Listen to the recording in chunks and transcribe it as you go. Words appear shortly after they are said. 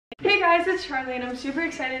guys, it's Charlie and I'm super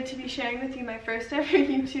excited to be sharing with you my first ever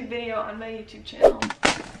YouTube video on my YouTube channel.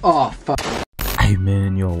 Oh fuck. Hey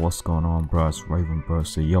man, yo, what's going on, bro? It's ravenburrd.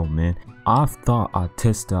 So yo man, I thought I'd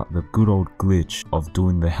test out the good old glitch of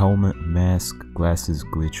doing the helmet, mask, glasses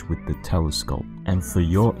glitch with the telescope. And for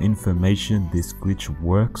your information, this glitch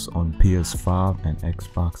works on PS5 and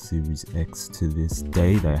Xbox Series X to this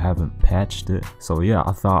day. They haven't patched it. So yeah,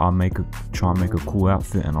 I thought I'd try and make a cool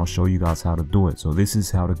outfit, and I'll show you guys how to do it. So this is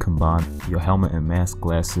how to combine your helmet and mask,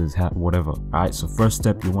 glasses, hat, whatever. Alright, so first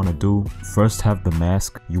step you want to do, first have the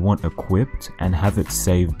mask you want equipped and have it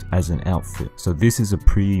saved as an outfit. So this is a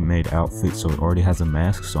pre-made outfit, so it already has a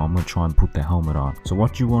mask, so I'm going to try and put the helmet on. So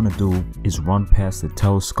what you want to do is run past the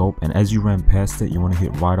telescope, and as you run past it, you want to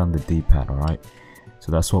hit right on the D-pad. Alright, so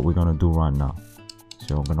that's what we're going to do right now.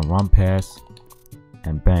 So we're going to run past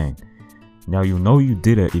and bang. Now you know you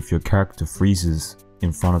did it if your character freezes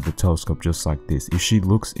in front of the telescope just like this. If she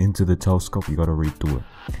looks into the telescope, you got to redo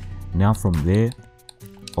it. Now from there,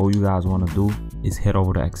 all you guys want to do is head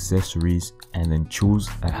over to accessories and then choose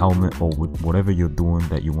a helmet or whatever you're doing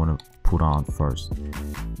that you want to put on first.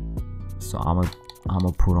 So I'm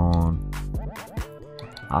gonna put on,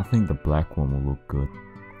 I think the black one will look good.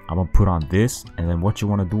 I'm gonna put on this, and then what you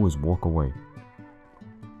want to do is walk away.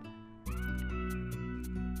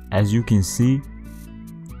 As you can see,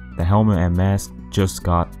 the helmet and mask just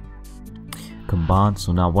got combined.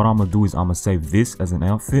 So now what I'm gonna do is I'm gonna save this as an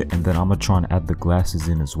outfit, and then I'm gonna try and add the glasses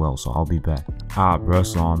in as well. So I'll be back. Alright bro,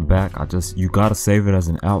 so I'm back. You gotta save it as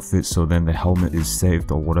an outfit, so then the helmet is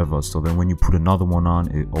saved or whatever, so then when you put another one on,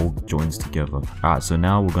 it all joins together. Alright, so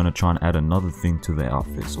now we're gonna try and add another thing to the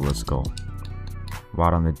outfit, so let's go.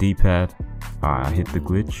 Right on the D-pad. Alright, I hit the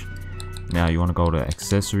glitch. Now you want to go to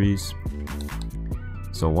accessories.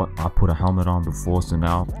 So what, I put a helmet on before, so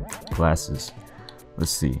now glasses.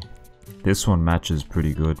 Let's see, this one matches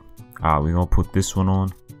pretty good. Alright, we're gonna put this one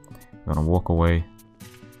on. We're gonna walk away.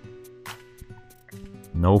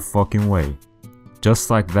 No fucking way. Just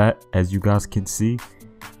like that, as you guys can see,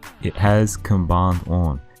 it has combined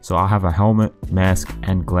on. So I have a helmet, mask,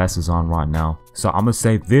 and glasses on right now. So I'm gonna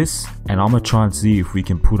save this, and I'm gonna try and see if we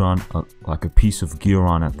can put on like a piece of gear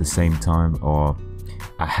on at the same time, or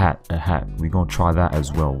a hat. We're gonna try that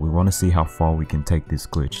as well. We want to see how far we can take this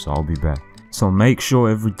glitch, so I'll be back. So make sure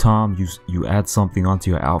every time you add something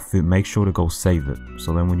onto your outfit, make sure to go save it,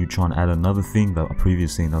 so then when you try and add another thing, the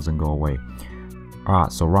previous thing doesn't go away.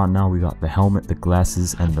 Alright, so right now we got the helmet, the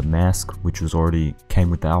glasses, and the mask, which was already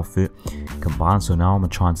came with the outfit combined. So now I'm gonna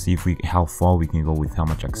try and see how far we can go with how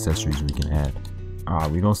much accessories we can add.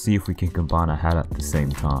 Alright, we're gonna see if we can combine a hat at the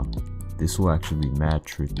same time. This will actually be mad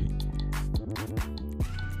tricky.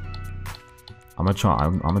 I'm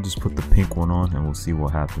gonna just put the pink one on and we'll see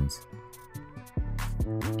what happens.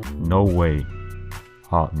 No way.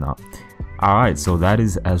 Oh no. Alright, so that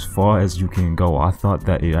is as far as you can go. I thought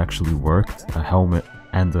that it actually worked, a helmet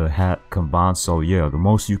and a hat combined. So yeah, the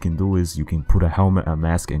most you can do is you can put a helmet, a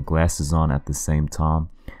mask, and glasses on at the same time,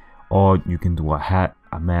 or you can do a hat,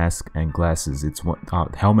 a mask, and glasses. It's what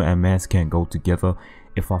helmet and mask can't go together.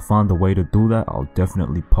 If I find a way to do that, I'll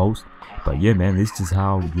definitely post. But yeah man, this is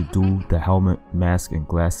how you do the helmet, mask, and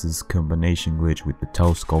glasses combination glitch with the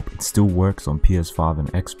telescope. It still works on PS5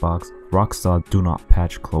 and Xbox. Rockstar do not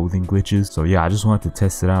patch clothing glitches. So yeah, I just wanted to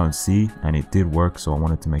test it out and see, and it did work, so I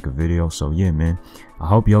wanted to make a video. So yeah man, I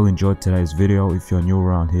hope y'all enjoyed today's video. If you're new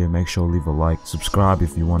around here, make sure to leave a like, subscribe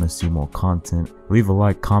if you want to see more content, leave a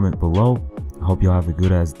like, comment below. I hope y'all have a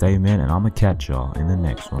good ass day man, and I'ma catch y'all in the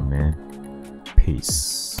next one man.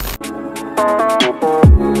 Peace.